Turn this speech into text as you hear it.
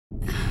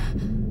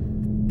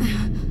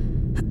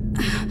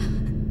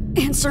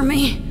Answer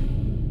me.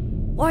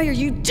 Why are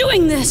you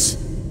doing this?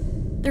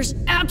 There's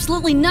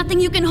absolutely nothing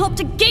you can hope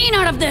to gain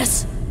out of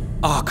this!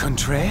 Au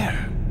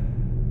contraire.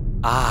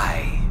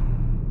 I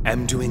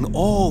am doing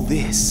all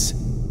this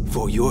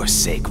for your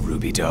sake,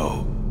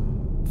 Rubido.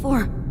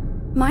 For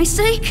my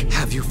sake?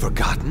 Have you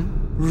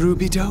forgotten,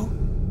 Rubido?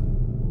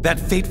 That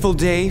fateful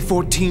day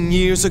 14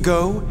 years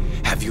ago?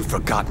 Have you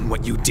forgotten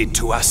what you did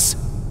to us?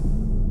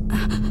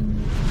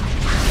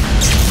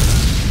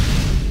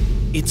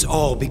 It's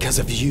all because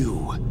of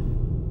you.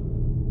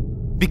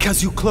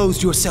 Because you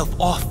closed yourself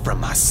off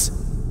from us.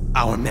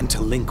 Our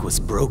mental link was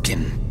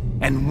broken,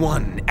 and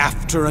one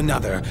after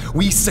another,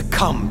 we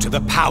succumbed to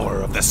the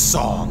power of the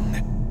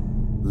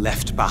song.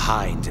 Left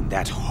behind in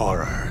that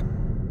horror.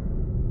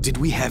 Did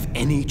we have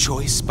any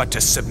choice but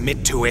to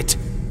submit to it?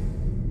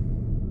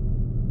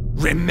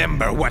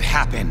 Remember what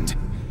happened,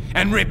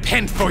 and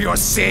repent for your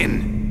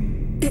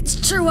sin!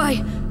 It's true,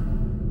 I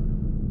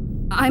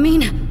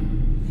mean...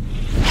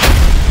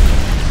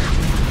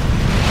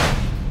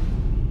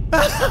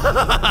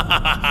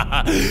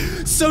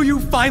 So you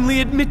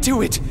finally admit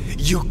to it,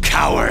 you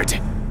coward!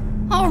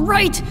 All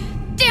right!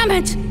 Damn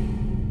it!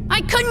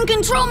 I couldn't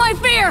control my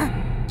fear!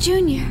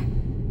 Junior.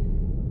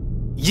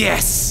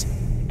 Yes!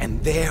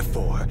 And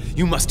therefore,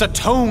 you must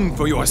atone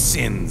for your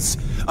sins.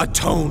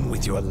 Atone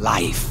with your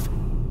life.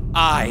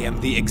 I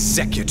am the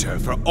executor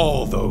for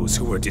all those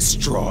who were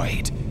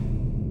destroyed.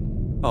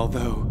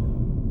 Although,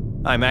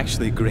 I'm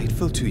actually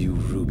grateful to you,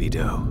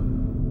 Rubido.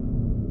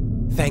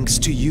 Thanks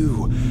to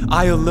you,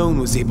 I alone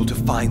was able to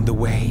find the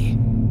way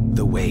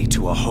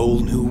to a whole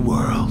new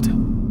world.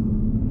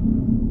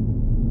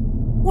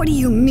 What do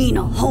you mean,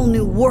 a whole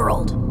new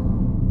world?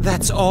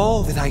 That's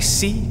all that I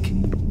seek.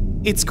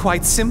 It's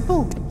quite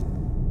simple.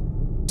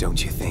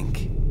 Don't you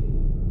think?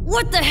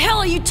 What the hell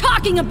are you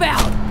talking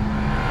about?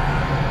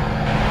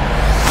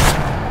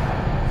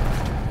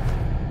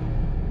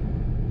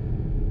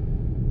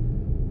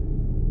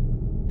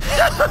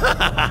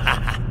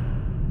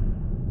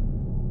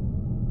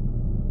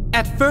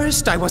 At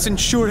first, I wasn't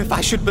sure if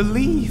I should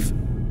believe,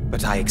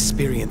 but I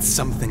experienced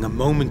something a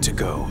moment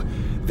ago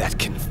that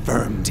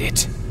confirmed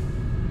it.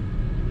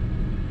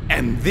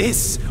 And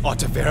this ought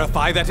to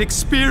verify that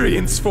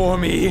experience for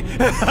me.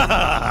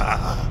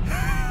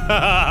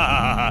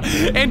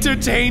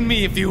 Entertain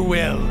me, if you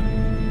will.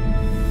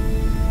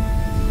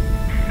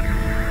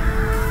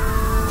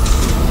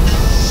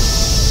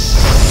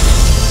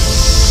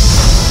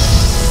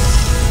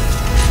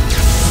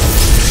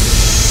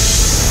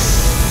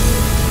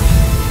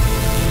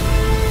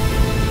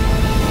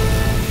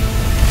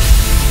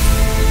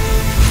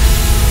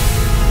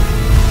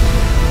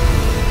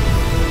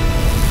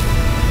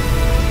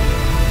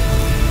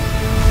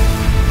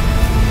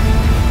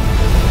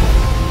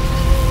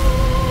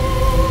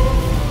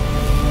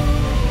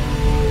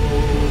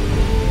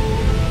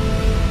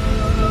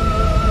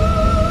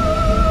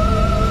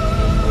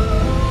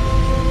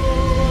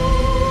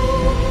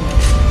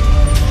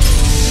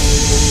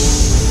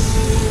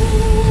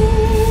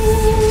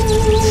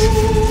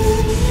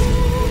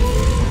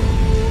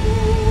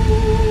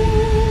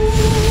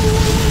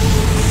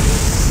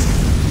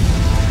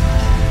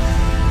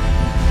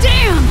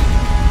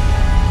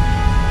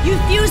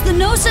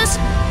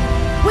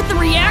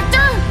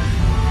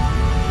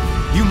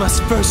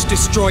 First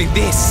destroy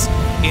this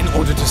in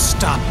order to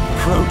stop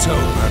Proto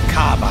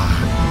Merkabah.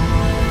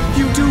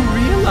 You do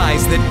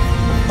realize that...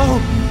 Oh,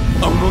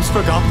 almost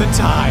forgot the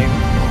time.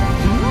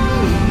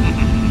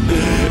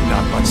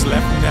 Not much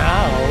left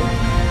now.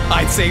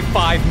 I'd say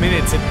 5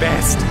 minutes at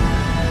best.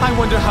 I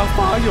wonder how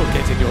far you'll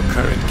get in your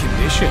current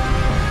condition.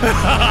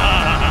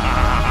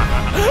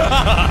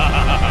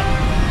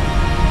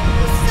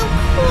 He's so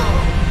cool.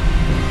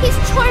 He's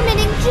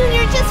tormenting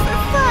Junior just for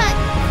fun.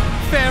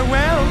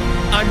 Farewell.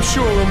 I'm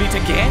sure we'll meet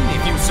again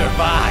if you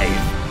survive.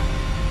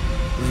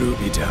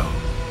 Rubido,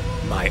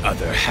 my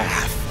other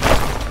half.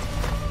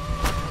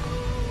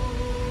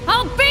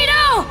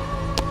 Albedo!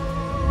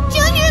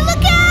 Junior,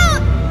 look out!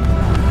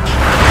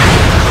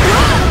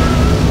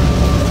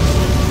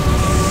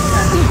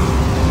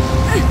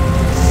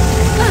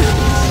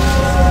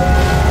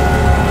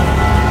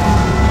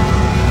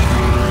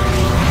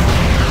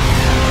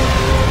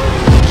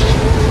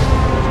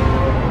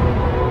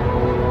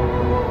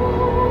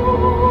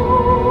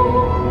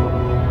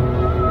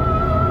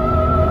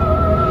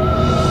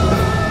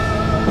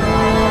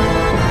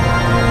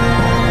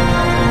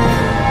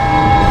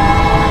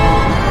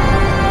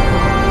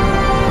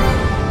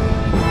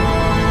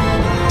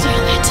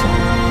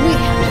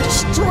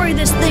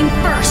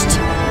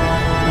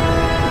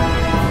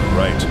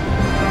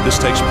 This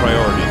takes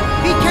priority.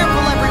 Be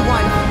careful,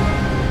 everyone!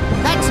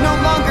 That's no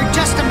longer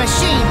just a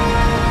machine!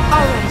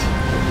 All right.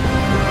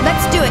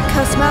 Let's do it,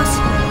 KOS-MOS.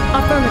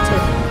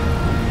 Affirmative.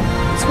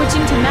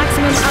 Switching to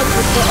maximum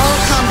output for all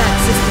combat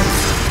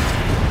systems.